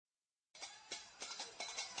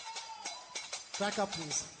Track up,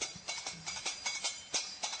 please.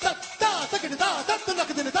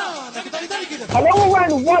 Hello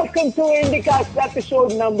and welcome to IndyCast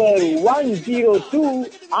episode number 102.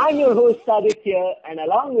 I'm your host Aditya, and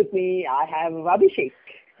along with me I have Abhishek.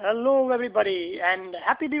 Hello everybody, and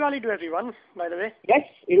happy Diwali to everyone, by the way. Yes,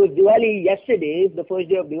 it was Diwali yesterday, the first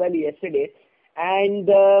day of Diwali yesterday, and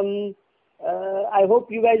I hope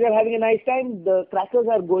you guys are having a nice time. The crackers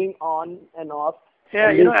are going on and off.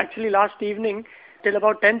 Yeah, actually last evening, till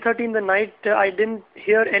about 10:30 in the night, I didn't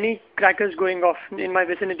hear any crackers going off in my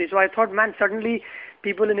vicinity. So I thought, man, suddenly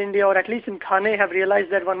people in India, or at least in Thane, have realized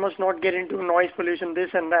that one must not get into noise pollution,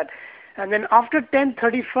 this and that. And then after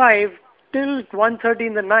 10:35 till 1:30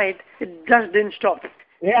 in the night, it just didn't stop.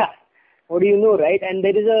 Yeah, what do you know, right? And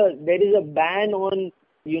there is a ban on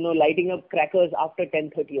lighting up crackers after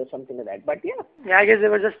 10:30 or something like that. But yeah, I guess they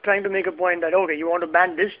were just trying to make a point that okay, you want to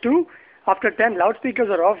ban this too? After 10,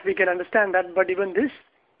 loudspeakers are off. We can understand that, but even this.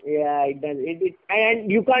 Yeah, it does.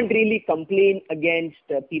 And you can't really complain against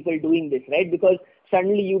people doing this, right? Because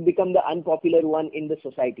suddenly you become the unpopular one in the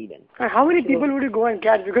society then. How many people would you go and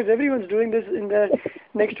catch? Because everyone's doing this in their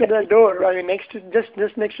next to their door, I mean,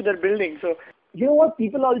 just next to their building. So. You know what?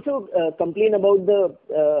 People also complain about the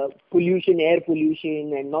pollution, air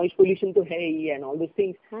pollution and noise pollution to hay and all those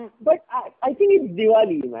things. But I think it's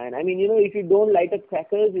Diwali, man. I mean, if you don't light up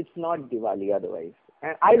crackers, it's not Diwali otherwise.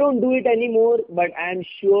 And I don't do it anymore, but I'm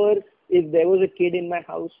sure if there was a kid in my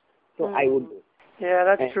house, so I would do it. Yeah,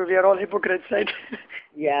 that's true. We are all hypocrites, right?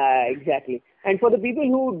 Yeah, exactly. And for the people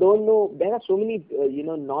who don't know, there are so many,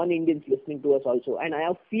 non-Indians listening to us also. And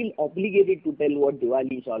I feel obligated to tell what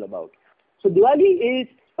Diwali is all about. So Diwali is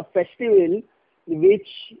a festival which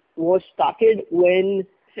was started when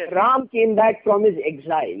Ram came back from his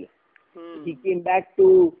exile. He came back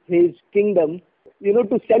to his kingdom.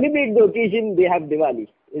 To celebrate the occasion, they have Diwali.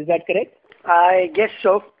 Is that correct? I guess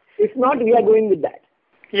so. If not, we are going with that.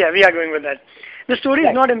 Yeah, we are going with that. The story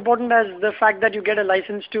is not important as the fact that you get a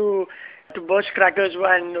license to burst crackers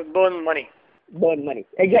and burn money. Burn money.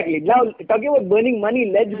 Exactly. Now, talking about burning money,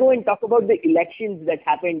 let's go and talk about the elections that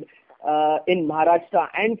happened in Maharashtra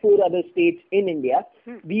and 4 other states in India.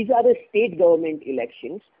 These are the state government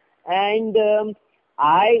elections, and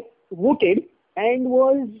I voted, and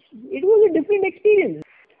it was a different experience.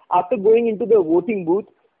 After going into the voting booth,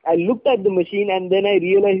 I looked at the machine, and then I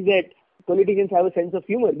realized that politicians have a sense of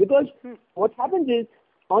humor, because what happens is,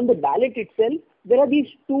 on the ballot itself, there are these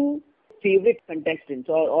 2 favorite contestants,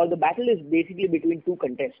 or the battle is basically between 2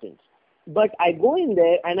 contestants. But I go in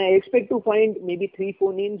there and I expect to find maybe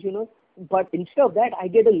 3-4 names, but instead of that, I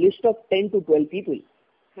get a list of 10 to 12 people.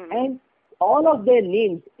 And all of their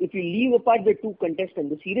names, if you leave apart the 2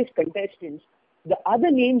 contestants, the serious contestants, the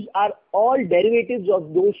other names are all derivatives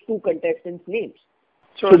of those 2 contestants' names.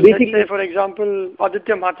 So let's say, for example,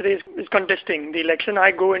 Aditya Mhatre is contesting the election.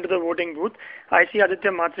 I go into the voting booth. I see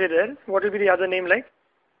Aditya Mhatre there. What will be the other name like?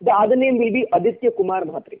 The other name will be Aditya Kumar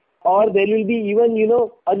Mhatre. Or there will be even,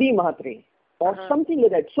 Adi Mhatre or something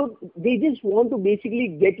like that. So they just want to basically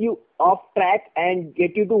get you off track and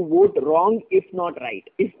get you to vote wrong, if not right.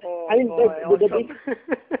 And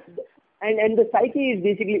the psyche is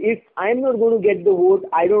basically, if I'm not going to get the vote,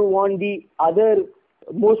 I don't want the other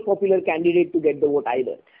most popular candidate to get the vote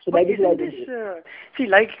either. So that is why see,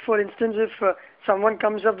 like for instance, if someone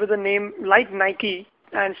comes up with a name like Nike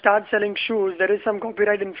and start selling shoes, there is some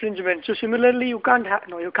copyright infringement. So similarly, you can't have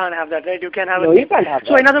that, right? You can have you can't have that.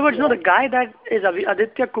 So in other words, the guy that is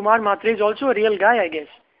Aditya Kumar Mhatre is also a real guy, I guess.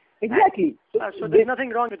 Exactly. So there's nothing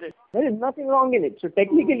wrong with it. There is nothing wrong in it. So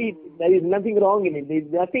technically, there is nothing wrong in it. There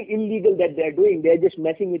is nothing illegal that they are doing. They are just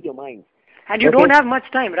messing with your mind. And you don't have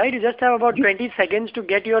much time, right? You just have about 20 seconds to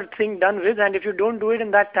get your thing done with. And if you don't do it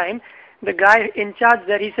in that time, the guy in charge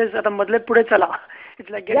there, he says, "Ata madle pure chala." It's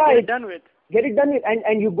like, get it done with. Get it done with,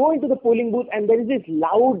 and you go into the polling booth, and there is this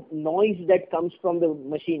loud noise that comes from the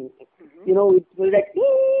machine. It's like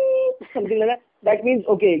something like that. That means,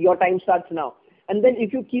 okay, your time starts now. And then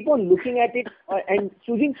if you keep on looking at it and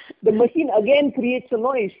choosing, the machine again creates a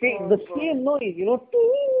noise, the same noise,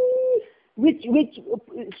 which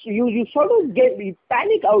you sort of you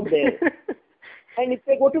panic out there. And it's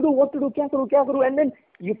like, what to do, kya karu, and then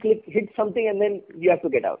you hit something, and then you have to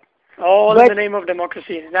get out. All in the name of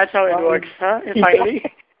democracy. That's how it works, huh? Finally.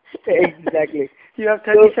 Exactly. You have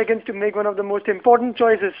 30 seconds to make one of the most important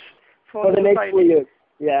choices for the next 4 years.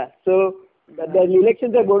 Yeah. So the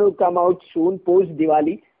elections are going to come out soon,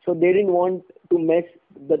 post-Diwali. So they didn't want to mess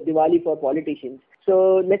the Diwali for politicians.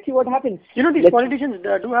 So let's see what happens. These politicians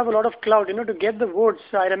do have a lot of clout, to get the votes.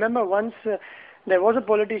 I remember once there was a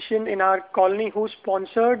politician in our colony who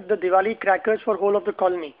sponsored the Diwali crackers for whole of the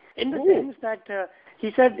colony. In the sense that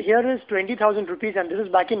he said, here is 20,000 rupees, and this is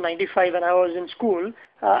back in 95 when I was in school,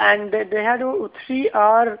 and they had a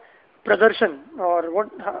 3-hour Pradarshan, or what?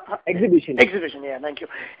 Exhibition. Exhibition, yeah, thank you.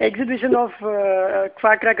 Exhibition of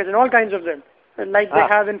firecrackers and all kinds of them. Like they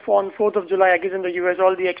have on 4th of July, I guess in the US,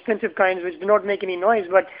 all the expensive kinds which do not make any noise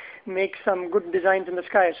but make some good designs in the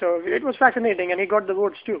sky. So it was fascinating, and he got the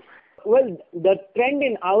votes too. Well, the trend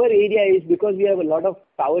in our area is because we have a lot of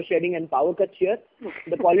power shedding and power cuts here,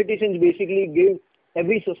 the politicians basically give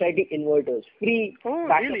every society inverters, free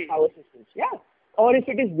backup power systems. Yeah. Or if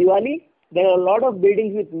it is Diwali, there are a lot of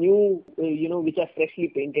buildings with new, which are freshly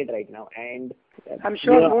painted right now. And I'm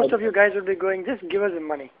sure most of you guys will be going, just give us the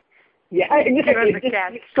money. Yeah, give us the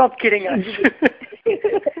cash. Stop kidding us.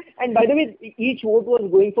 And by the way, each vote was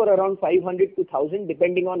going for around 500 to 1,000,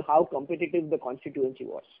 depending on how competitive the constituency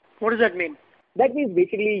was. What does that mean? That means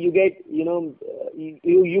basically you get,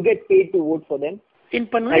 you get paid to vote for them. In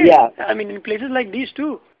Panvel? Yeah. I mean, in places like these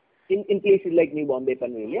too? In places like New Bombay,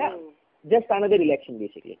 Panvel, yeah. Just another election,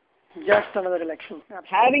 basically. Just another election. Absolutely.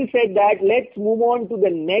 Having said that, let's move on to the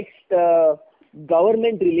next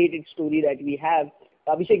government-related story that we have.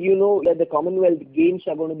 Abhishek, you know that the Commonwealth Games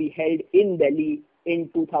are going to be held in Delhi in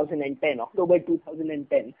 2010, October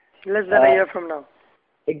 2010. Less than a year from now.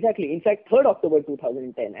 Exactly. In fact, 3rd October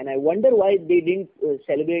 2010. And I wonder why they didn't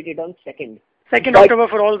celebrate it on 2nd. 2nd October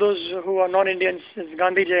for all those who are non-Indians is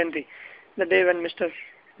Gandhi Jayanti, the day when Mr.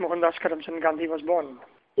 Mohandas Karamchand Gandhi was born.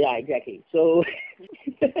 Yeah, exactly. So...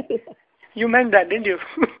 You meant that, didn't you?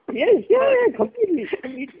 Yes, yeah, completely.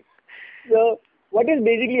 So, what is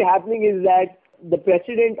basically happening is that the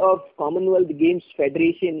president of Commonwealth Games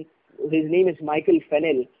Federation, his name is Michael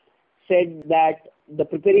Fennell, said that the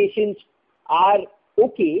preparations are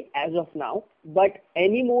okay as of now, but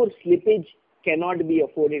any more slippage cannot be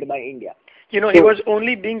afforded by India. He was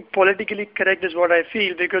only being politically correct is what I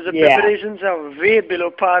feel, because the preparations are way below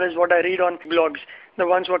par is what I read on blogs, the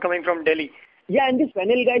ones who are coming from Delhi. Yeah, and this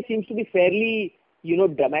Fennell guy seems to be fairly,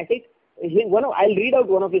 dramatic. I'll read out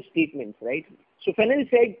one of his statements, right? So Fennell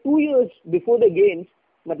said 2 years before the games,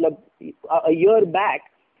 a year back,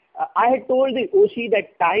 I had told the OC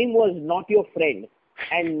that time was not your friend.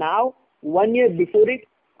 And now, 1 year before it,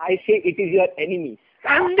 I say it is your enemy.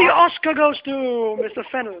 And the Oscar goes to Mr.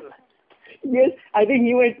 Fennell. Yes, I think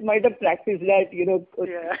he might have practiced that,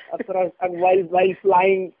 across, while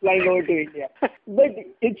flying over to India. But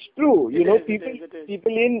it's true,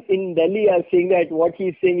 people in Delhi are saying that what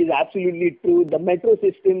he's saying is absolutely true. The metro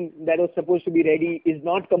system that was supposed to be ready is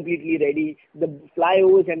not completely ready. The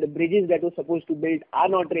flyovers and the bridges that were supposed to build are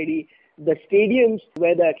not ready. The stadiums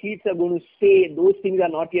where the athletes are going to stay, those things are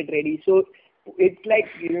not yet ready. So it's like,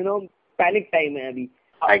 panic time, Abhi.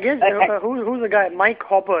 I guess, who's the guy? Mike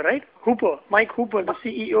Hooper, right? Mike Hooper, the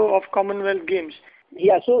CEO of Commonwealth Games.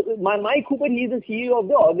 Yeah, so Mike Hooper, he is the CEO of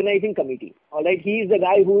the organizing committee. All right, he is the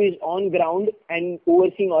guy who is on ground and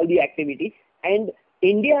overseeing all the activity. And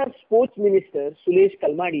India's sports minister, Suresh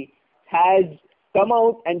Kalmadi, has come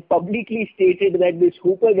out and publicly stated that this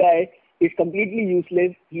Hooper guy is completely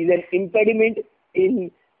useless. He's an impediment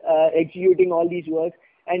in executing all these works,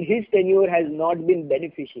 and his tenure has not been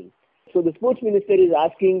beneficial. So the sports minister is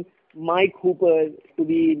asking Mike Hooper to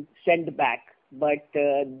be sent back. But,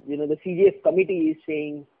 the CGF committee is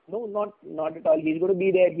saying, no, not at all. He's going to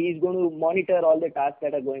be there. He's going to monitor all the tasks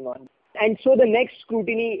that are going on. And so the next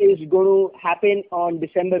scrutiny is going to happen on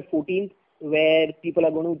December 14th, where people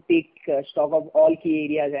are going to take stock of all key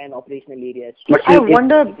areas and operational areas. But I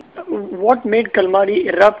wonder what made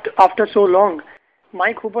Kalmadi erupt after so long.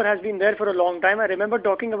 Mike Hooper has been there for a long time. I remember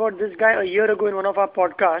talking about this guy a year ago in one of our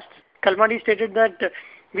podcasts. Kalmadi stated that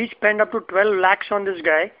we spend up to 12 lakhs on this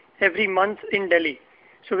guy every month in Delhi.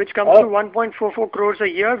 So which comes to 1.44 crores a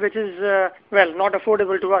year, which is, not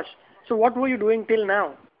affordable to us. So what were you doing till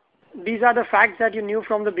now? These are the facts that you knew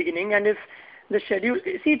from the beginning. And if the schedule,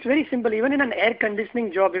 see, it's very simple. Even in an air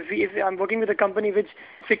conditioning job, if I'm working with a company which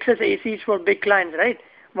fixes ACs for big clients, right?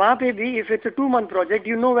 Wahan pe bhi, if it's a 2-month project,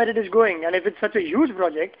 you know where it is going. And if it's such a huge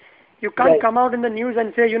project, you can't come out in the news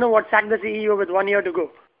and say, sack the CEO with 1 year to go.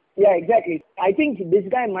 Yeah, exactly. I think this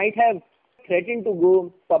guy might have threatened to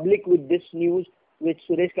go public with this news, which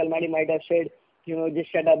Suresh Kalmadi might have said,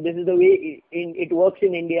 just shut up. This is the way it works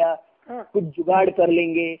in India. Kuch jugaad kar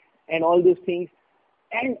lenge and all those things.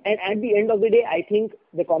 And at the end of the day, I think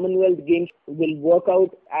the Commonwealth Games will work out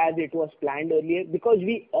as it was planned earlier, because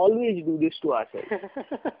we always do this to ourselves.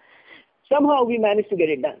 Somehow we managed to get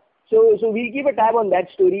it done. So we'll keep a tab on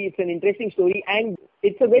that story. It's an interesting story, and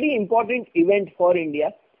it's a very important event for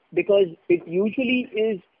India, because it usually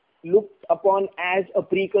is looked upon as a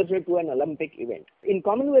precursor to an Olympic event. In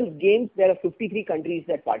Commonwealth Games, there are 53 countries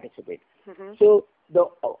that participate. So the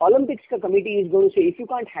Olympics committee is going to say, if you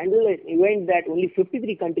can't handle an event that only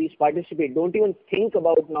 53 countries participate, don't even think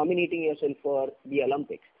about nominating yourself for the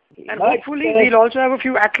Olympics. And hopefully we'll also have a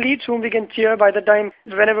few athletes whom we can cheer by the time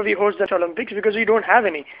whenever we host the Olympics, because we don't have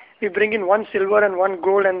any. We bring in 1 silver and 1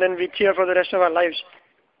 gold and then we cheer for the rest of our lives.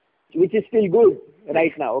 Which is still good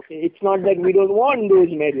right now. Okay, it's not that we don't want those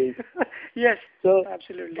medals. Yes, so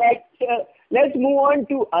absolutely. But, let's move on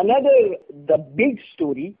to the big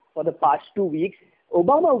story for the past 2 weeks.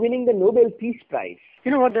 Obama winning the Nobel Peace Prize.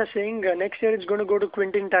 You know what they're saying? Next year it's going to go to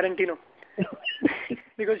Quentin Tarantino.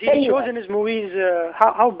 Because he shows in his movies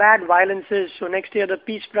how bad violence is. So next year the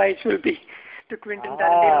Peace Prize will be to Quentin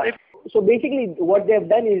Tarantino. So basically what they have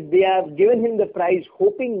done is they have given him the prize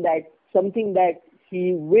hoping that something that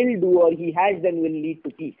he will do or he has done will lead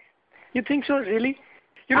to peace. You think so, really?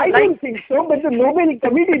 I don't think so, but the Nobel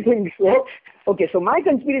Committee thinks so. Okay, so my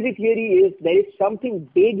conspiracy theory is there is something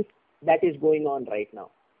big that is going on right now.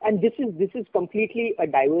 And this is completely a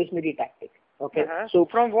diversionary tactic. Okay. So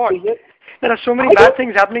from what? There are so many bad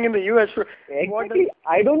things happening in the US. Exactly.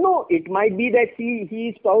 I don't know. It might be that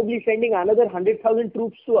he is probably sending another 100,000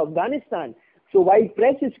 troops to Afghanistan. So while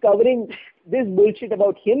press is covering this bullshit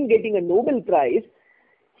about him getting a Nobel Prize,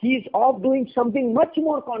 he's off doing something much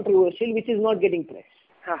more controversial, which is not getting press.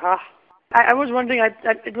 I was wondering,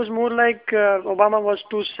 it was more like Obama was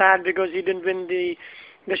too sad because he didn't win the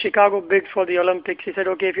Chicago bid for the Olympics. He said,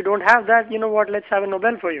 okay, if you don't have that, you know what, let's have a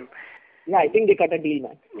Nobel for you. Yeah, I think they cut a deal,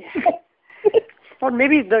 man. Or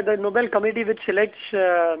maybe the Nobel Committee which selects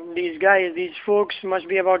these guys, these folks must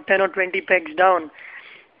be about 10 or 20 pegs down.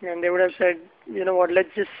 And they would have said, you know what, let's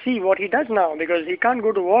just see what he does now, because he can't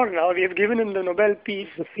go to war now. We have given him the Nobel Peace.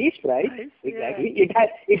 The Peace Prize, exactly. Yeah.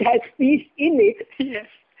 It has peace in it. Yes.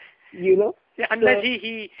 You know? Yeah, unless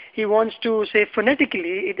he wants to say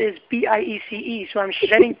phonetically, it is P-I-E-C-E, so I'm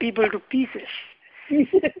shredding people to pieces.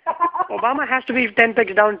 Obama has to be 10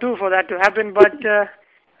 pegs down too for that to happen, but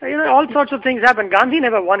all sorts of things happen. Gandhi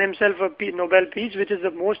never won himself a Nobel Peace, which is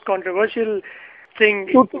the most controversial thing.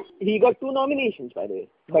 He got 2 nominations, by the way,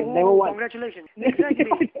 but never won. Congratulations.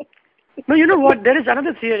 Exactly. No, you know what? There is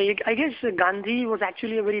another theory. I guess Gandhi was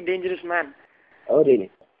actually a very dangerous man. Oh,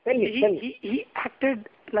 really? Tell me. He acted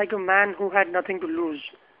like a man who had nothing to lose,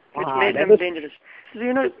 which made him dangerous. So,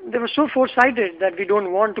 they were so foresighted that we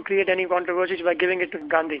don't want to create any controversies by giving it to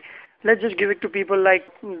Gandhi. Let's just give it to people like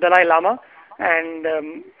Dalai Lama and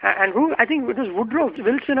who, I think it was Woodrow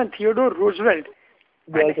Wilson and Theodore Roosevelt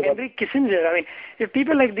and Henry Kissinger. I mean, if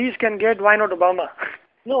people like these can get, why not Obama?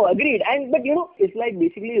 No, agreed. But it's like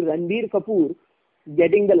basically Ranbir Kapoor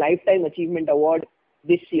getting the Lifetime Achievement Award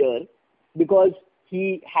this year because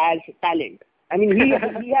he has talent. I mean,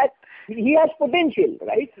 he has potential,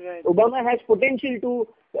 right? Obama has potential to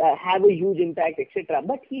have a huge impact, etc.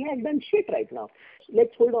 But he has done shit right now.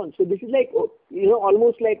 Let's hold on. So this is like,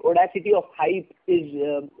 almost like audacity of hype is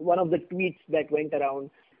one of the tweets that went around.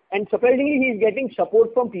 And surprisingly, he's getting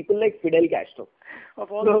support from people like Fidel Castro. Of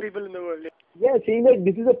all the people in the world. Yeah, saying that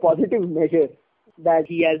this is a positive measure that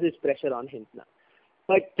he has this pressure on him now.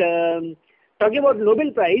 But talking about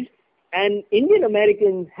Nobel Prize, an Indian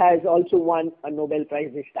American has also won a Nobel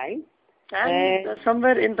Prize this time. And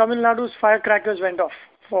somewhere in Tamil Nadu's firecrackers went off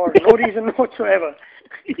for no reason whatsoever.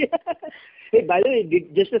 Yeah. Hey, by the way,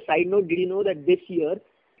 just a side note, did you know that this year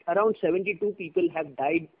around 72 people have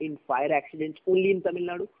died in fire accidents only in Tamil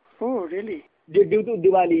Nadu? Oh, really? Due to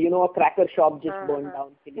Diwali, a cracker shop just burned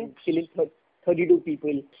down, killing 32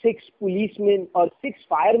 people. 6 policemen or 6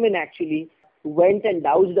 firemen actually went and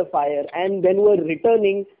doused the fire, and when were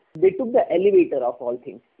returning, they took the elevator of all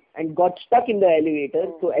things and got stuck in the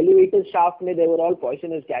elevator. So elevator shaft, they were all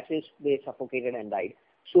poisonous gases. They suffocated and died.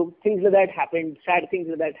 So things like that happened. Sad things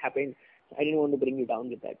like that happened. I didn't want to bring you down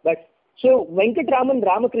with that. But so Venkatraman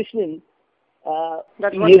Ramakrishnan.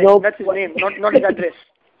 That's one name. That's his name, not his address.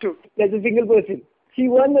 Too. That's a single person. He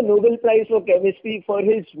won the Nobel Prize for Chemistry for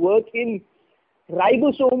his work in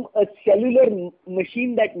ribosome, a cellular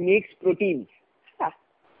machine that makes proteins.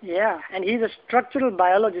 Yeah, and he's a structural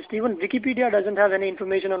biologist. Even Wikipedia doesn't have any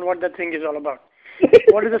information on what that thing is all about.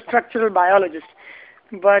 What is a structural biologist?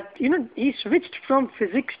 But, he switched from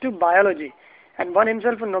physics to biology and won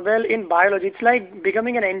himself a Nobel in biology. It's like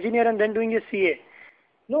becoming an engineer and then doing a CA.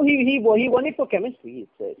 No, he won it for chemistry, it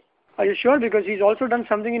says. Are you sure? Because he's also done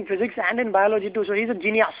something in physics and in biology too. So he's a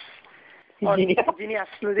genius. Genius.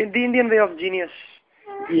 The Indian way of genius.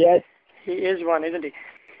 Yes. He is one, isn't he?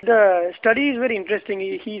 The study is very interesting.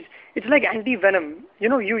 It's like anti-venom.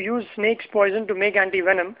 You use snake's poison to make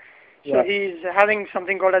anti-venom. So he's having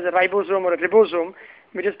something called as a ribosome or a ribosome,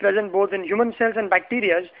 which is present both in human cells and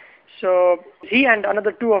bacteria. So he and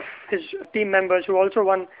another two of his team members who also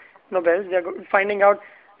won Nobel, they're finding out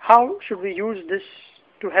how should we use this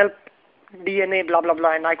to help DNA, blah, blah,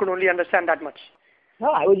 blah, and I could only understand that much. No,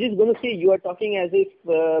 I was just going to say you are talking as if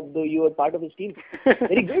you were part of his team.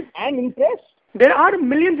 Very good. I'm impressed. There are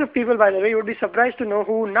millions of people, by the way, you would be surprised to know,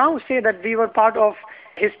 who now say that we were part of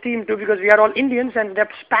his team too, because we are all Indians, and they're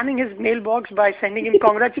spamming his mailbox by sending him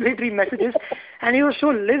congratulatory messages. And he was so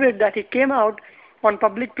livid that he came out on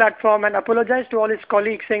public platform and apologized to all his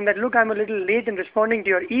colleagues, saying that, look, I'm a little late in responding to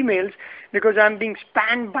your emails because I'm being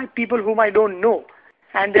spammed by people whom I don't know.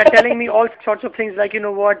 And they're telling me all sorts of things like, you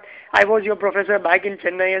know what, I was your professor back in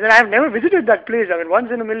Chennai, and I have never visited that place. I mean, once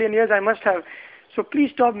in a million years I must have. So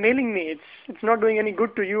please stop mailing me. It's not doing any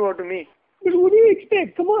good to you or to me. But what do you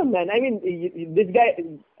expect? Come on, man. I mean, this guy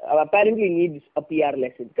apparently needs a PR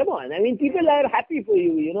lesson. Come on. I mean, people are happy for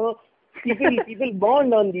you, you know. People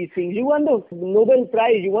bond on these things. You won the Nobel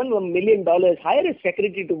Prize. You won $1 million. Hire a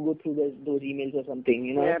secretary to go through those emails or something,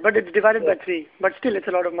 you know. Yeah, but it's divided by 3. But still, it's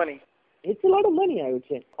a lot of money. It's a lot of money, I would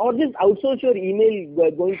say. Or just outsource your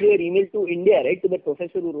email, going through your email to India, right, to the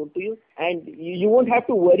professor who wrote to you. And you won't have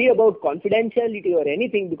to worry about confidentiality or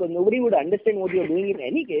anything, because nobody would understand what you're doing in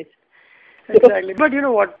any case. Exactly. But you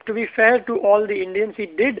know what, to be fair to all the Indians, he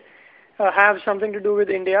did have something to do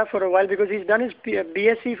with India for a while, because he's done his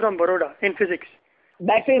BSc from Baroda in physics.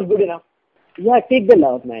 That is good enough. Yeah, take the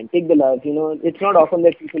love, man. Take the love. You know, it's not often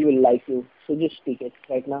that people will like you. So just take it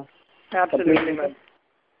right now. Absolutely, man.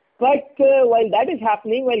 But while that is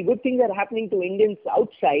happening, while good things are happening to Indians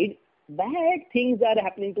outside, bad things are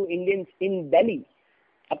happening to Indians in Delhi.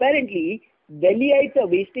 Apparently, Delhiites are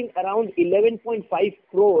wasting around 11.5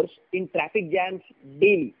 crores in traffic jams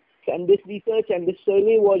daily. And this research and this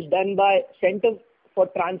survey was done by Center for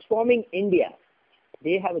Transforming India.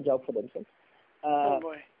 They have a job for themselves. Oh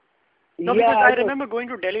boy. No, because I remember going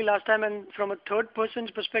to Delhi last time, and from a third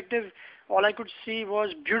person's perspective, all I could see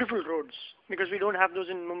was beautiful roads, because we don't have those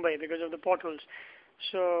in Mumbai because of the potholes.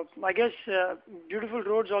 So I guess beautiful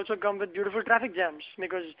roads also come with beautiful traffic jams,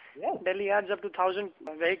 because Delhi adds up to 1,000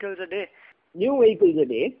 vehicles a day. New vehicles a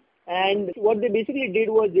day. And what they basically did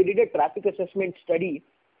was they did a traffic assessment study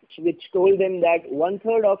which told them that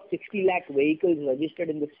 1/3 of 60 lakh vehicles registered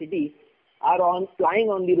in the city are flying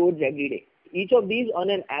on the roads every day. Each of these, on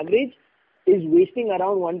an average, is wasting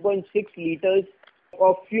around 1.6 liters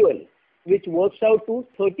of fuel, which works out to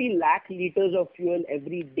 30 lakh liters of fuel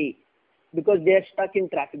every day, because they are stuck in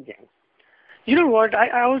traffic jams. You know what,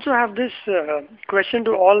 I also have this question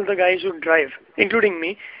to all the guys who drive, including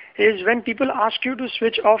me, is when people ask you to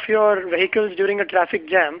switch off your vehicles during a traffic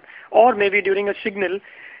jam, or maybe during a signal,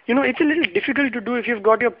 you know, it's a little difficult to do if you've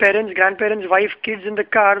got your parents, grandparents, wife, kids in the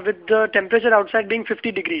car with the temperature outside being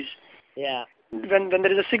 50 degrees. Yeah. When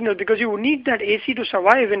there is a signal, because you need that AC to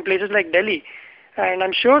survive in places like Delhi. And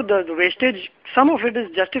I'm sure the wastage, some of it is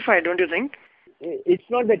justified, don't you think? It's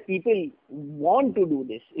not that people want to do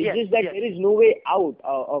this. It's just that there is no way out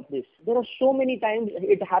of this. There are so many times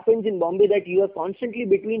it happens in Bombay that you are constantly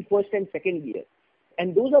between first and second gear.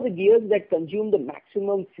 And those are the gears that consume the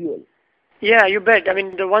maximum fuel. Yeah, you bet. I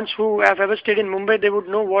mean, the ones who have ever stayed in Mumbai, they would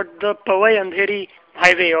know what the Powai Andheri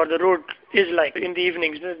highway or the road is like in the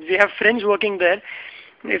evenings. We have friends working there.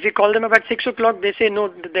 If we call them up at 6 o'clock, they say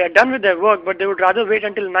no, they are done with their work, but they would rather wait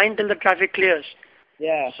until 9 till the traffic clears.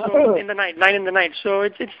 Yeah. So in the night, 9 in the night. So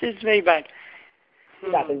it's very bad.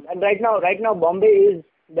 It happens. And right now, Bombay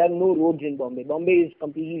there are no roads in Bombay. Bombay is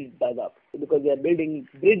completely dug up because they are building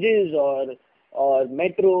bridges or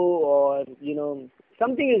metro, or, you know,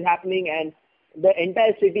 something is happening, and the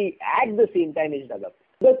entire city at the same time is dug up.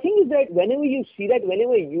 The thing is that whenever you see that,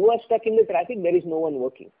 whenever you are stuck in the traffic, there is no one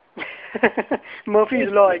working. Murphy's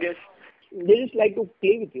Law, I guess. They just like to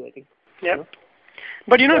play with you, I think. Yeah.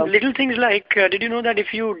 But you know, little things like, did you know that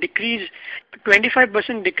if you decrease,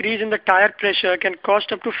 25% decrease in the tire pressure can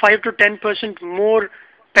cost up to 5 to 10% more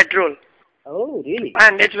petrol? Oh, really?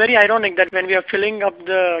 And it's very ironic that when we are filling up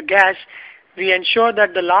the gas, we ensure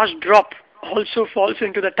that the last drop also falls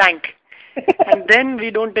into the tank. And then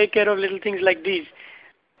we don't take care of little things like these.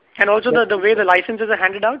 And also the way the licenses are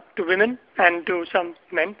handed out to women and to some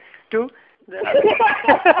men too.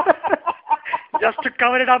 Just to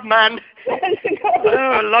cover it up, man.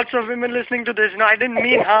 Lots of women listening to this. No, I didn't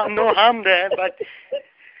mean no harm there, but...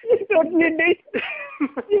 You totally did.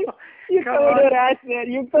 You covered your ass there.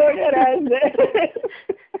 You covered your ass there.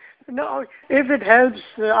 No, if it helps,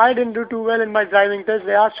 I didn't do too well in my driving test.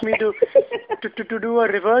 They asked me to do a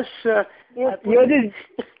reverse. You're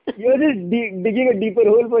just digging a deeper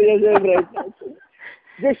hole for yourself right now.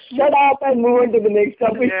 Just shut up and move on to the next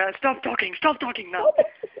topic. Yeah, stop talking now.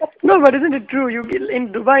 No, but isn't it true?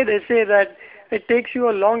 In Dubai they say that it takes you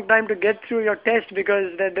a long time to get through your test because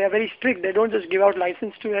they're very strict. They don't just give out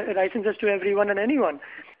licenses to everyone and anyone.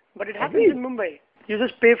 But it happens in Mumbai. You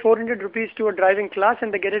just pay 400 rupees to a driving class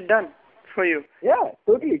and they get it done for you. Yeah,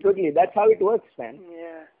 totally. That's how it works, man.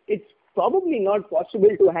 Yeah. It's probably not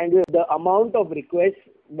possible to handle the amount of requests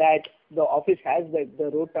that the office has, that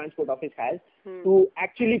the road transport office has, to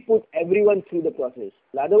actually put everyone through the process.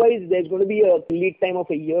 Otherwise, there's going to be a lead time of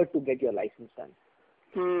a year to get your license done.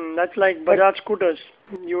 That's like Bajaj scooters.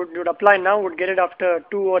 You'd apply now, would get it after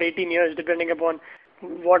 2 or 18 years, depending upon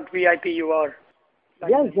what VIP you are.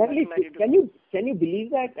 Yeah, exactly. Can you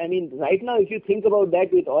believe that? I mean, right now, if you think about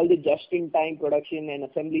that, with all the just-in-time production and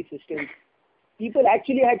assembly systems, people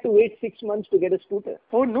actually had to wait 6 months to get a scooter.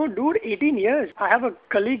 Oh no, dude, 18 years. I have a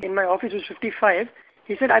colleague in my office who's 55.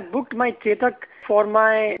 He said, I booked my Chetak for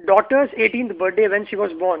my daughter's 18th birthday when she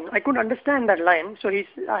was born. I couldn't understand that line. So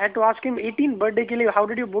I had to ask him, 18th birthday ke liye, how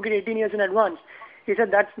did you book it 18 years in advance? He said,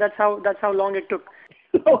 that's how long it took.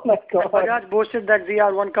 Oh my God. And Bajaj boasted that we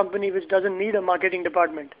are one company which doesn't need a marketing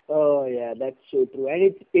department. Oh yeah, that's so true.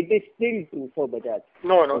 And it is still true for Bajaj.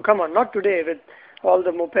 No, come on, not today with all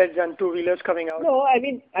the mopeds and two-wheelers coming out. No, I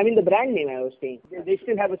mean the brand name I was saying. They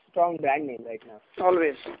still have a strong brand name right now.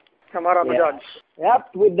 Always. Hamara Bajaj. Yep.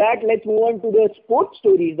 With that, let's move on to the sports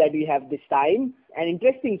stories that we have this time. And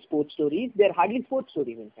interesting sports stories. They're hardly sports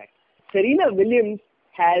stories, in fact. Serena Williams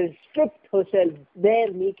has stripped herself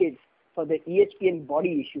bare naked for the ESPN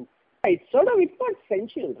body issue. It's not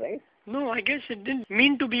sensual, right? No, I guess it didn't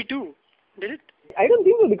mean to be too, did it? I don't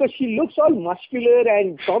think so, because she looks all muscular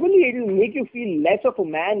and probably it will make you feel less of a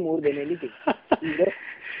man more than anything.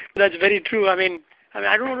 That's very true. I mean,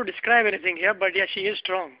 I don't want to describe anything here, but yeah, she is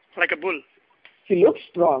strong, like a bull. She looks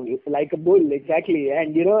strong, like a bull, exactly.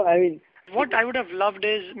 And what I would have loved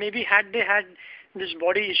is maybe had they had this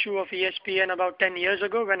body issue of ESPN about 10 years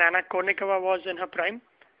ago when Anna Kournikova was in her prime.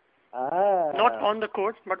 Not on the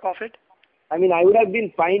court, but off it. I mean, I would have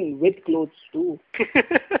been fine with clothes too.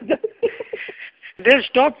 They've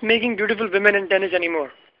stopped making beautiful women in tennis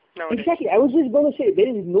anymore nowadays. Exactly. I was just going to say, there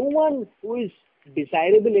is no one who is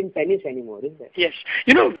desirable in tennis anymore, is there? Yes.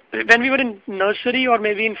 When we were in nursery or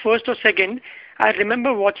maybe in first or second, I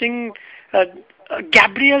remember watching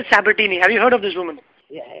Gabrielle Sabatini. Have you heard of this woman?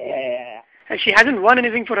 Yeah. She hasn't won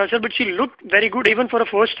anything for herself, but she looked very good even for a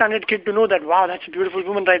first standard kid to know that, wow, that's a beautiful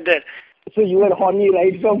woman right there. So you were horny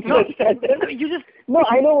right from first standard? No,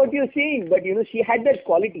 I know what you're saying, but she had that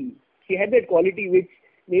quality. She had that quality which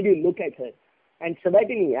made you look at her. And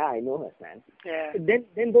Sabatini, yeah, I know her, man. Yeah. Then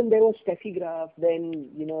there was Steffi Graf. Then,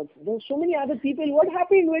 there's so many other people. What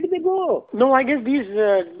happened? Where did they go? No, I guess these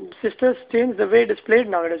sisters changed the way it is played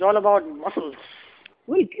now. It is all about muscles.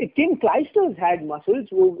 Well, Kim Clijsters had muscles.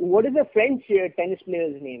 What is the French tennis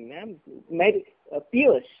player's name, ma'am? Mary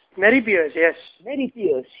Pierce. Mary Pierce, yes. Mary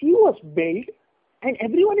Pierce. She was built, and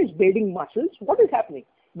everyone is building muscles. What is happening?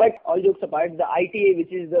 But all jokes apart, the ITA,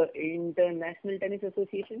 which is the International Tennis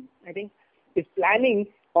Association, I think, is planning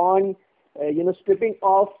on, stripping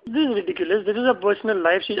off. This is ridiculous. This is a personal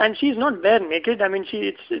life. She's not bare naked. I mean,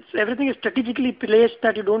 everything is strategically placed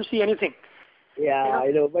that you don't see anything. Yeah, I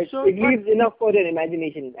know, but it leaves enough for their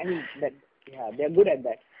imagination. I mean, they're good at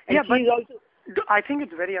that. And I think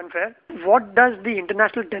it's very unfair. What does the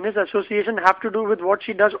International Tennis Association have to do with what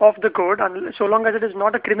she does off the court, so long as it is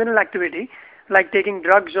not a criminal activity, like taking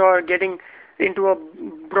drugs or getting into a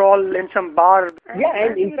brawl in some bar? Yeah,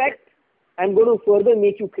 and in fact, I'm going to further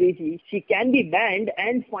make you crazy. She can be banned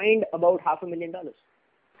and fined about $500,000.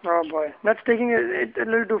 Oh boy, that's taking it a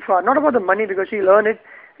little too far. Not about the money, because she'll earn it.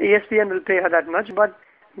 ESPN will pay her that much, but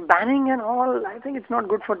banning and all, I think it's not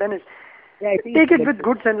good for tennis. Yeah, Take it with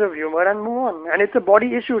good sense of humor and move on. And it's a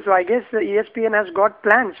body issue, so I guess ESPN has got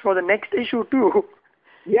plans for the next issue too.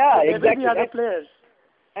 Yeah, there exactly. Will be other players.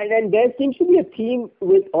 And there seems to be a theme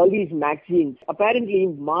with all these magazines. Apparently,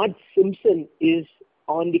 Marge Simpson is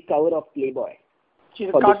on the cover of Playboy. She's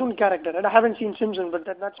a cartoon character, right? I haven't seen Simpson, but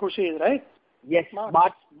that's who she is, right? Yes,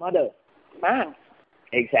 Marge's mother. Man.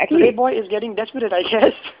 Exactly. Playboy is getting desperate, I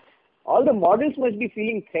guess. All the models must be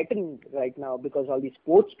feeling threatened right now because all the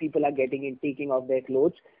sports people are getting in, taking off their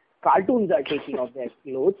clothes. Cartoons are taking off their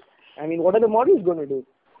clothes. I mean, what are the models going to do?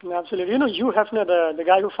 Absolutely. Hugh Hefner, the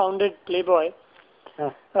guy who founded Playboy,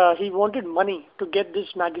 he wanted money to get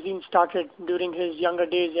this magazine started during his younger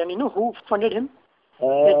days. And you know who funded him?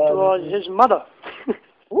 It was his mother.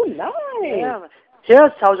 Oh, nice. Yeah.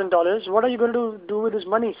 Here's $1,000. What are you going to do with this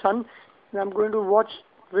money, son? I'm going to watch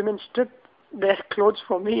women strip their clothes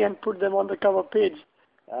for me and put them on the cover page.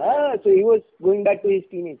 So he was going back to his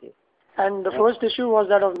teenage years. And the first issue was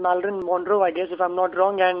that of Marilyn Monroe, I guess, if I'm not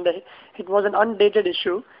wrong, and it was an undated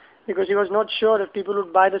issue because he was not sure if people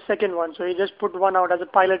would buy the second one, so he just put one out as a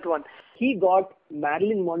pilot one. He got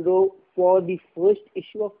Marilyn Monroe for the first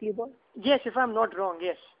issue of Playboy? Yes, if I'm not wrong,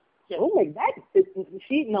 yes. Oh my God.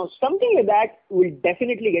 See, now something like that will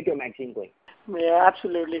definitely get your magazine going. Yeah,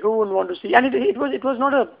 absolutely. Who wouldn't want to see? And it was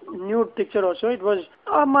not a nude picture also. It was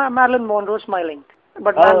Marilyn Monroe smiling.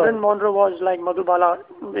 But Marilyn Monroe was like Madhubala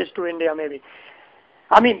is to India, maybe.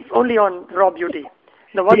 I mean, only on Raw Beauty.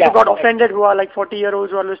 The ones who got offended, who are like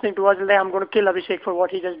 40-year-olds who are listening to us, will say, I'm going to kill Abhishek for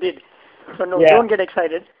what he just did. So no, don't get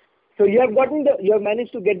excited. So you have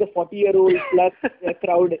managed to get the 40-year-old plus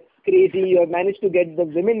crowd crazy. You have managed to get the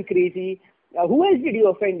women crazy. Who else did you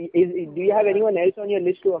offend? Do you have anyone else on your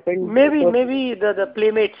list to offend? Maybe the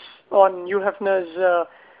playmates on Hugh Hefner's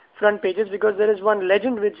front pages, because there is one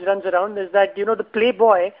legend which runs around, is that, the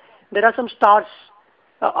Playboy, there are some stars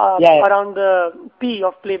around the P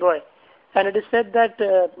of Playboy. And it is said that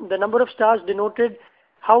the number of stars denoted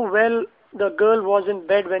how well the girl was in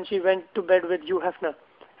bed when she went to bed with Hugh Hefner.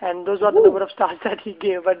 And those are the number of stars that he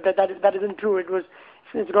gave, but that isn't true.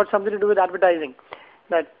 It's got something to do with advertising,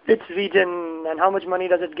 that its region and how much money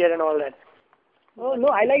does it get and all that. Oh no,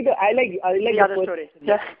 I like the other story.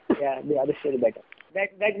 Yeah, the other story better.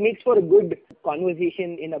 That makes for a good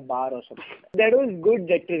conversation in a bar or something. That was good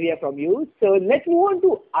trivia from you. So let's move on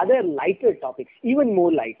to other lighter topics, even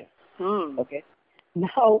more lighter. Okay.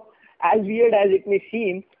 Now, as weird as it may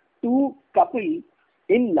seem, two couples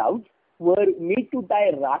in love were made to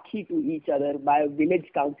tie Rakhi to each other by a village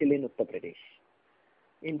council in Uttar Pradesh.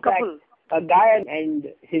 In fact, a guy and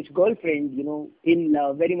his girlfriend, in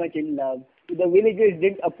love, very much in love. The villagers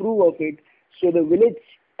didn't approve of it, so the village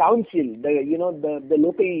council, the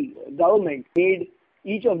local government made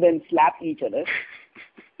each of them slap each other,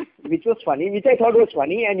 which was funny, which I thought was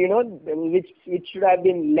funny, and which should have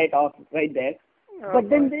been let off right there. But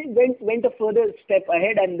then they went a further step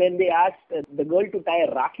ahead, and then they asked the girl to tie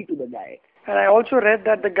a Rakhi to the guy. And I also read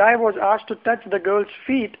that the guy was asked to touch the girl's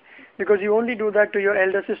feet because you only do that to your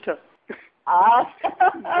elder sister.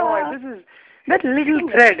 Boy, that little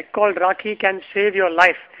thread called Rakhi can save your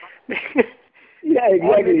life. Yeah, exactly.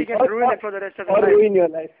 Or maybe can ruin it for the rest of your life. Or ruin your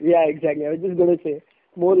life. Yeah, exactly. I was just going to say,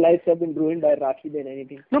 more lives have been ruined by Rakhi than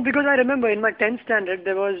anything. No, because I remember in my 10th standard,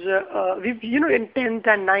 there was, in 10th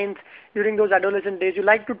and 9th, during those adolescent days, you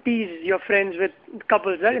like to tease your friends with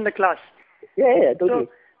couples, right, in the class. Yeah, totally.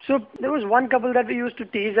 So there was one couple that we used to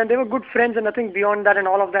tease, and they were good friends and nothing beyond that and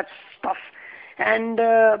all of that stuff. And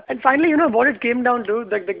finally, what it came down to,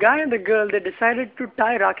 the guy and the girl, they decided to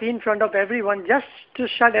tie Rakhi in front of everyone just to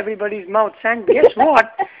shut everybody's mouths. And guess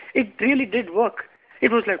what? It really did work.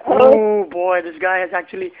 It was like, oh boy, this guy has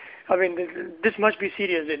actually, this must be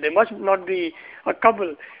serious. They must not be a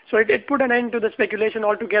couple. So it put an end to the speculation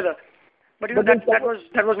altogether. But that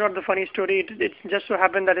was not the funny story. It just so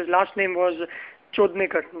happened that his last name was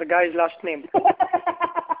Chodmaker, the guy's last name.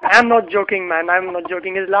 I'm not joking, man. I'm not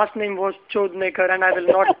joking. His last name was Chodmaker, and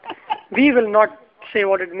we will not say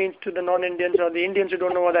what it means to the non-Indians or the Indians who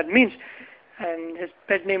don't know what that means. And his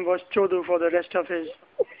pet name was Chodu for the rest of his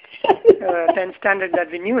 10th standard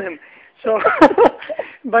that we knew him. So,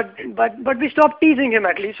 but we stopped teasing him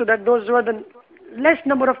at least, so that those were the less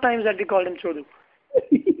number of times that we called him Chodu.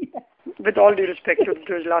 With all due respect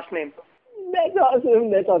to his last name. That's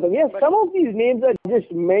awesome. Yes, some of these names are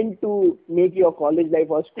just meant to make your college life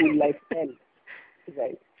or school life hell.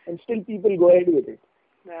 Right. And still people go ahead with it.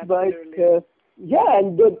 Absolutely. But,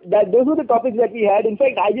 and those were the topics that we had. In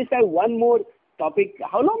fact, I just have one more topic.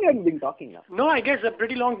 How long have you been talking now? No, I guess a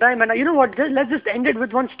pretty long time. And you know what? Let's just end it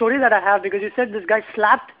with one story that I have, because you said this guy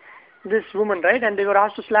slapped this woman, right? And they were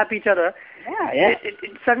asked to slap each other. Yeah.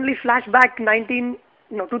 It suddenly flashed back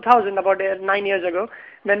 2000, about 9 years ago,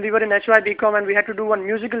 when we were in HYBCom and we had to do one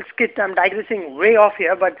musical skit. I'm digressing way off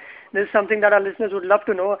here, but this is something that our listeners would love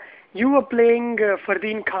to know. You were playing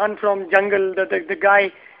Fardeen Khan from Jungle, the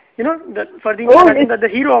guy, the Fardeen Khan, the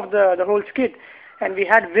hero of the whole skit. And we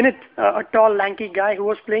had Vinit, a tall, lanky guy who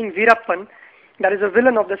was playing Veerappan, that is a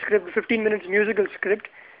villain of the script, 15 minutes musical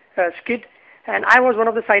skit. And I was one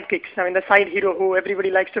of the sidekicks, the side hero who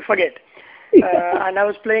everybody likes to forget. And I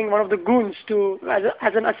was playing one of the goons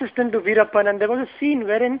as an assistant to Veerappan, and there was a scene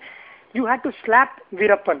wherein you had to slap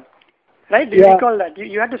Veerappan, right? Do you recall that?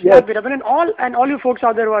 You had to slap Veerappan, and all you folks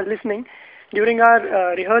out there who are listening, during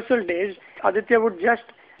our rehearsal days, Aditya would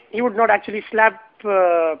not actually slap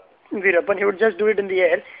Veerappan, he would just do it in the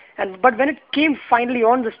air. But when it came finally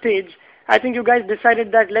on the stage, I think you guys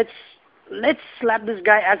decided that let's slap this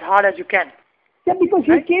guy as hard as you can. Yeah, because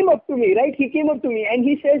he came up to me, right? He came up to me and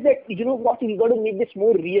he says that, you know what, you got to make this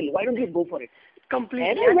more real. Why don't you go for it? Completely.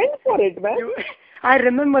 And I went for it, man. I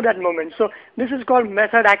remember that moment. So this is called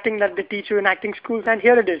method acting that they teach you in acting schools, and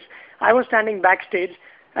here it is. I was standing backstage,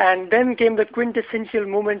 and then came the quintessential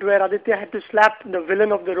moment where Aditya had to slap the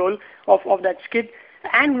villain of the role of that skit,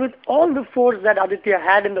 and with all the force that Aditya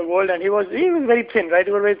had in the world, and he was very thin, right?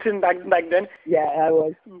 He was very thin back then. Yeah, I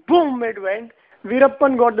was. Boom, it went.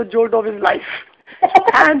 Veerappan got the jolt of his life.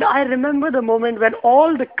 And I remember the moment when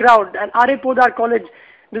all the crowd, and R.A. Podar College,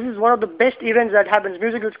 this is one of the best events that happens,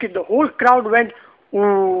 musical skit, the whole crowd went,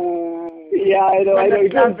 ooh. Yeah, I know.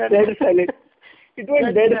 It was dead silent. It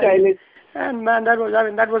was dead silent. And man, that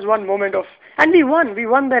was one moment of, and we won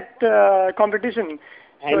that competition.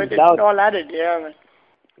 So it all added, yeah, man.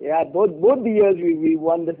 Yeah, both the years we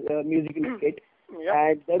won the musical skit. Yep.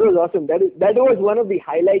 And that was awesome. That was one of the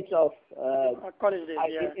highlights of our college days,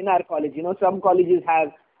 in our college. You know, some colleges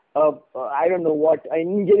have I don't know what,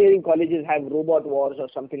 engineering colleges have robot wars or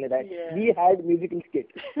something like that. Yeah. We had musical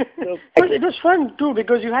skit. So it was fun too,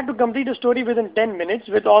 because you had to complete a story within 10 minutes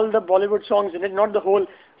with all the Bollywood songs in it, not the whole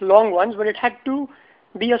long ones, but it had to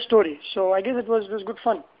be a story. So I guess it was good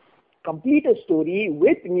fun. Complete a story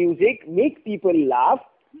with music, make people laugh,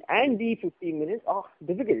 and be 15 minutes. Oh,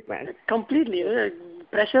 difficult, man. Completely.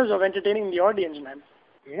 Pressures of entertaining the audience, man.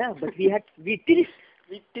 Yeah, but we did it.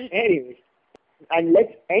 We did it. Anyway, and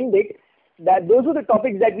let's end it. Those were the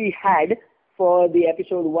topics that we had for the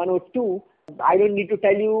episode 102. I don't need to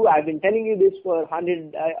tell you. I've been telling you this for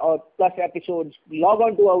 100 or plus episodes. Log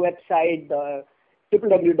on to our website,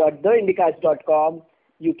 www.theindicast.com.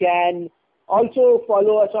 You can also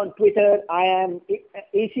follow us on Twitter. I am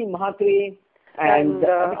AC Mahatre. And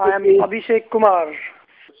I am Abhishek Kumar.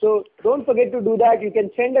 So don't forget to do that. You can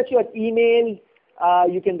send us your email.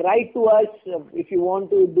 You can write to us if you want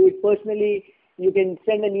to do it personally. You can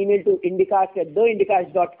send an email to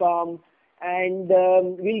indicast@theindicast.com, and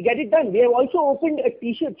we'll get it done. We have also opened a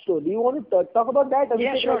T-shirt store. Do you want to talk about that?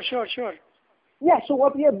 Yeah, sure. Yeah. So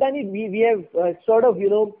what we have done is we have sort of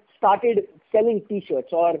started selling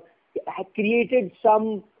T-shirts, or have created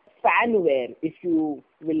some fanware, if you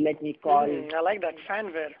will let me call. I like that,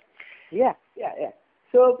 fanware. Yeah.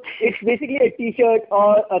 So it's basically a T-shirt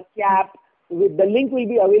or a cap. The link will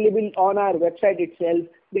be available on our website itself.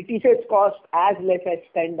 The T-shirts cost as less as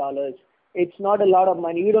 $10. It's not a lot of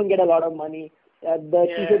money. You don't get a lot of money.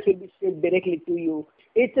 T-shirts will be shipped directly to you.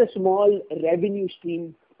 It's a small revenue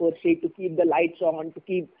stream, per se, to keep the lights on, to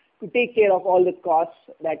take care of all the costs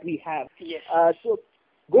that we have. Yes. So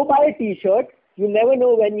go buy a T-shirt. You never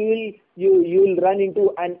know when you'll run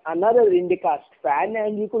into another Indicast fan,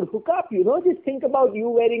 and you could hook up. Just think about you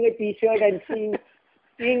wearing a T-shirt and seeing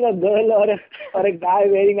a girl or a guy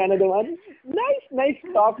wearing another one. Nice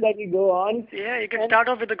talk that you go on. Yeah, you can start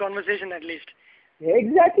off with a conversation at least. Yeah,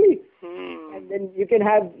 exactly. And then you can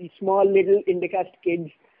have small little Indicast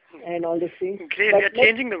kids and all these things. Great, we are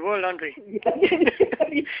changing the world, aren't we?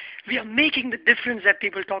 We are making the difference that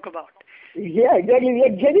people talk about. Yeah, exactly. We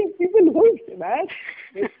are getting people hooked, man.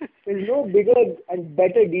 There's no bigger and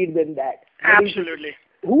better deed than that. Absolutely.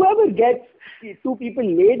 Whoever gets two people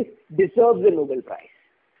laid deserves a Nobel Prize.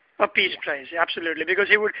 A peace prize, absolutely. Because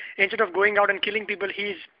he would, instead of going out and killing people,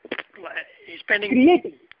 he's spending...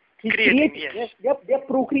 Creating. Creating, yes. Yep, they're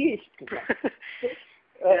procreation.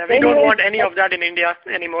 We don't want any of that in India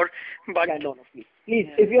anymore. But yeah, no, please.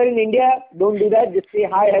 If you're in India, don't do that. Just say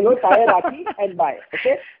hi, hello, Taya Raki, and bye.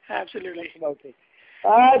 Okay? Absolutely. That's about it.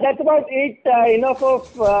 That's about it. Enough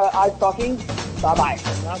of our talking. Bye-bye.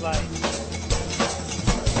 Bye-bye.